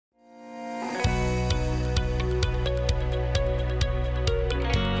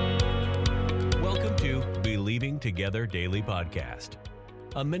Together Daily Podcast,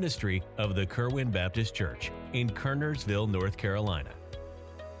 a ministry of the Kerwin Baptist Church in Kernersville, North Carolina.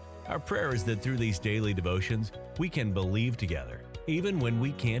 Our prayer is that through these daily devotions, we can believe together, even when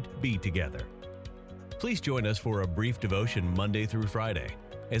we can't be together. Please join us for a brief devotion Monday through Friday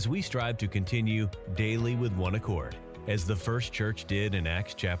as we strive to continue daily with one accord, as the first church did in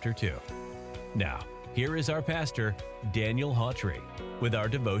Acts chapter 2. Now, here is our pastor, Daniel Hawtrey, with our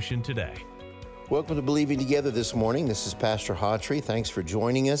devotion today. Welcome to Believing Together this morning. This is Pastor Hawtrey. Thanks for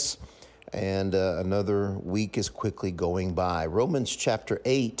joining us. And another week is quickly going by. Romans chapter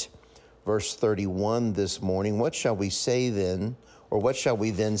 8, verse 31 this morning. What shall we say then, or what shall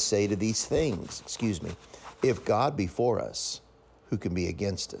we then say to these things? If God be for us, who can be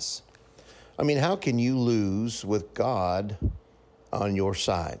against us? I mean, how can you lose with God on your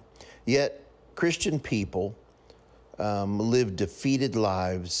side? Yet, Christian people live defeated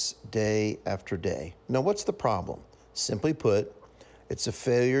lives day after day. Now, what's the problem? Simply put, it's a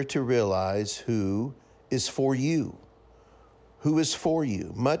failure to realize who is for you. Who is for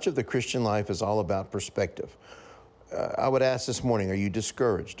you? Much of the Christian life is all about perspective. I would ask this morning, are you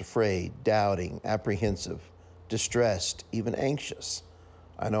discouraged, afraid, doubting, apprehensive, distressed, even anxious?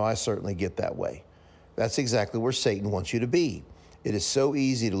 I know I certainly get that way. That's exactly where Satan wants you to be. It is so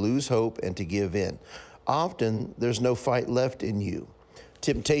easy to lose hope and to give in. Often, there's no fight left in you.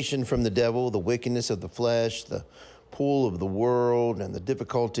 Temptation from the devil, the wickedness of the flesh, the pull of the world, and the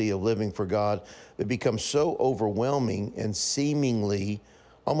difficulty of living for God, it becomes so overwhelming and seemingly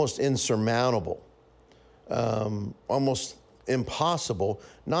almost insurmountable, almost impossible,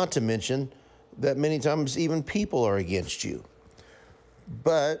 not to mention that many times even people are against you.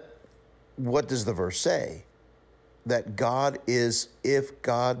 But what does the verse say? That God is, if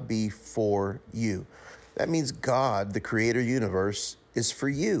God be for you. That means God, the creator universe, is for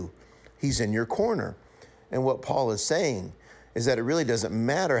you. He's in your corner. And what Paul is saying is that it really doesn't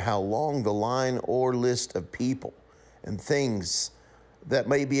matter how long the line or list of people and things that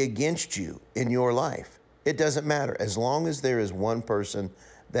may be against you in your life. It doesn't matter as long as there is one person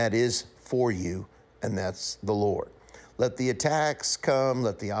that is for you, and that's the Lord. Let the attacks come,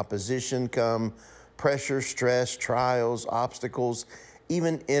 let the opposition come, pressure, stress, trials, obstacles,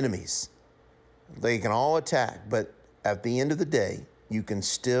 even enemies. They can all attack, but at the end of the day, you can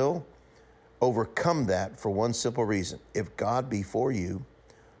still overcome that for one simple reason. If God be for you,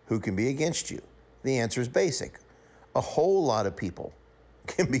 who can be against you? The answer is basic. A whole lot of people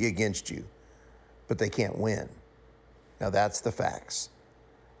can be against you, but they can't win. Now that's the facts.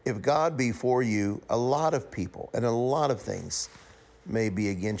 If God be for you, a lot of people and a lot of things may be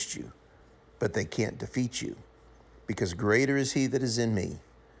against you, but they can't defeat you, because greater is he that is in me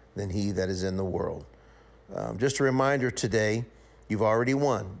than he that is in the world. Just a reminder today, you've already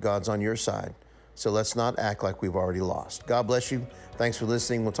won. God's on your side. So let's not act like we've already lost. God bless you. Thanks for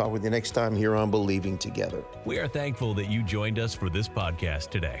listening. We'll talk with you next time here on Believing Together. We are thankful that you joined us for this podcast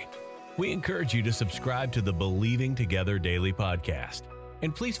today. We encourage you to subscribe to the Believing Together Daily Podcast.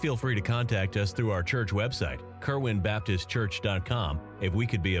 And please feel free to contact us through our church website, kerwinbaptistchurch.com, if we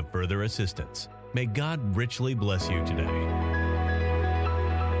could be of further assistance. May God richly bless you today.